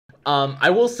I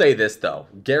will say this though,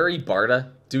 Gary Barta,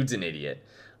 dude's an idiot.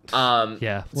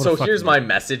 Yeah. So here's my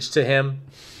message to him.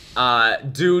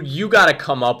 Dude, you got to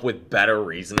come up with better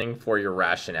reasoning for your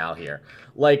rationale here.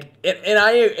 Like,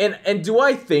 and do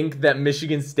I think that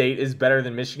Michigan State is better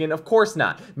than Michigan? Of course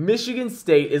not. Michigan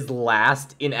State is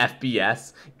last in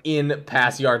FBS in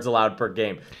pass yards allowed per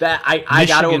game. That I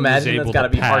got to imagine that's got to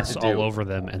be hard to do. All over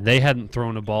them, and they hadn't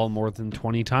thrown a ball more than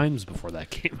 20 times before that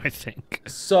game, I think.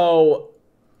 So,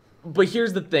 but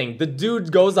here's the thing: the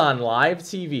dude goes on live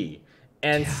TV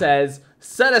and says,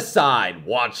 set aside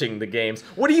watching the games.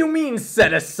 What do you mean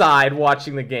set aside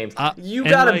watching the games? You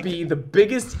gotta be the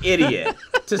biggest idiot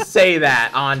to say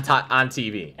that on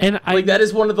TV. And that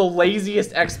is one of the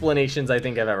laziest explanations I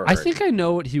think I've ever heard. I think I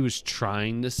know what he was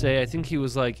trying to say. I think he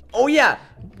was like, oh yeah,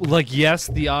 like yes,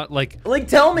 tell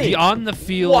me the on the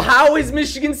field. Well, how is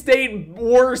Michigan State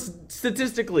worse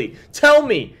statistically? Tell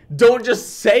me. Don't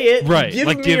just say it. Right. Give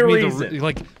me a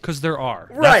reason. Because there are.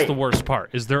 Right. That's the worst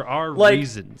part. Is there are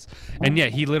reasons. And yeah,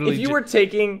 he literally. If you were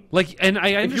taking and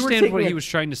I understand what he was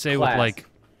trying to say with like.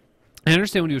 I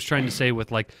understand what he was trying to say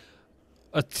with like,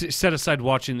 set aside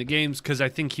watching the games, because I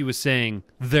think he was saying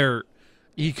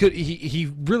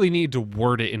he really needed to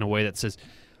word it in a way that says,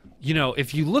 you know,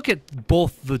 if you look at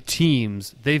both the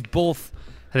teams, they both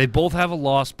have a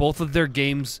loss. Both of their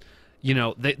games, you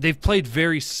know, they've played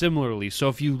very similarly. So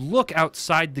if you look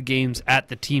outside the games at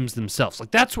the teams themselves,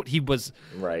 like that's what he was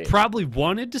probably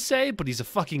wanted to say, but he's a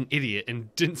fucking idiot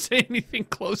and didn't say anything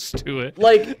close to it.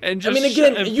 Like, and just, I mean,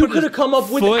 again, you could have come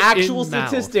up with actual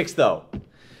statistics, though.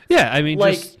 Yeah, I mean,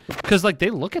 just because like they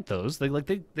look at those, they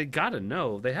gotta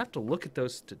know. They have to look at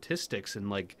those statistics and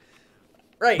like,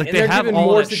 right, and they're given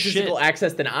more statistical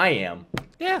access than I am.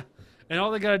 Yeah. And all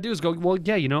they got to do is go, well,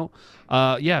 yeah, you know,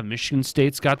 Michigan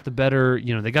State's got the better,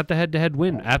 you know, they got the head-to-head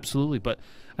win, absolutely. But,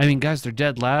 I mean, guys, they're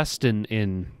dead last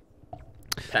in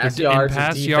pass yards.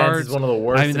 Pass yards is one of the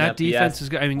worst. I mean, that defense is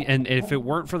good. I mean, and if it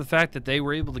weren't for the fact that they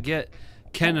were able to get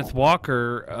Kenneth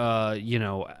Walker, you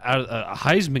know, out a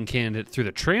Heisman candidate through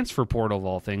the transfer portal of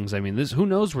all things, I mean, who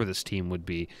knows where this team would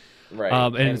be. Right.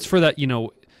 And it's for that, you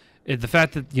know, the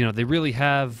fact that, you know, they really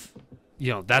have,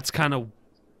 you know, that's kind of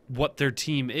what their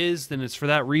team is, then it's for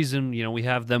that reason, you know, we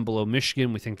have them below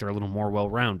Michigan. We think they're a little more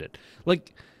well-rounded.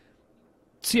 Like,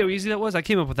 see how easy that was? I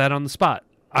came up with that on the spot.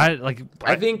 I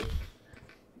think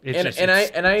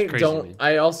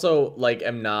I also like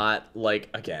am not like,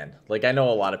 again, like I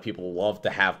know a lot of people love to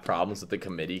have problems with the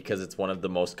committee because it's one of the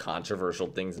most controversial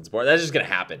things in sport. That's just gonna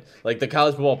happen. Like the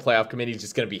college football playoff committee is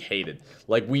just gonna be hated.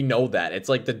 Like we know that. It's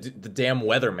like the damn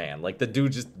weatherman. Like the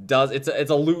dude just does. It's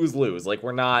a lose-lose. Like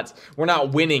we're not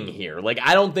winning here. Like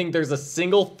I don't think there's a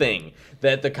single thing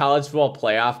that the college football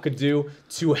playoff could do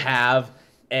to have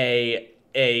a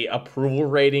approval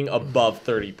rating above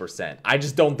 30%. I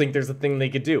just don't think there's a thing they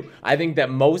could do. I think that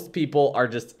most people are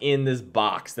just in this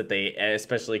box that they,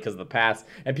 especially because of the past,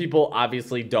 and people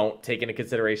obviously don't take into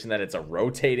consideration that it's a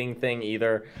rotating thing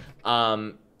either.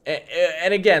 And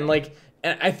again, like,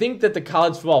 and I think that the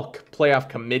college football playoff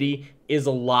committee is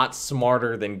a lot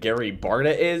smarter than Gary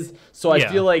Barta is, so I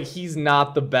feel like he's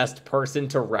not the best person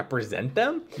to represent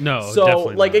them. No, so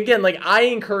definitely like not. Again, like I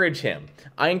encourage him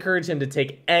to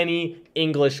take any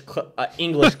English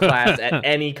class at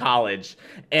any college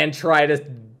and try to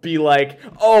be like,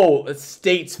 oh,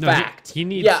 state's fact. He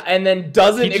needs, and then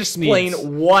doesn't explain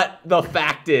what the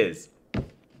fact is.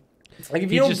 Like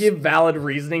if you don't give valid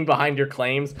reasoning behind your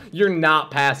claims, you're not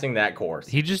passing that course.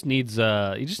 He just needs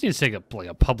to take a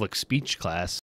public speech class.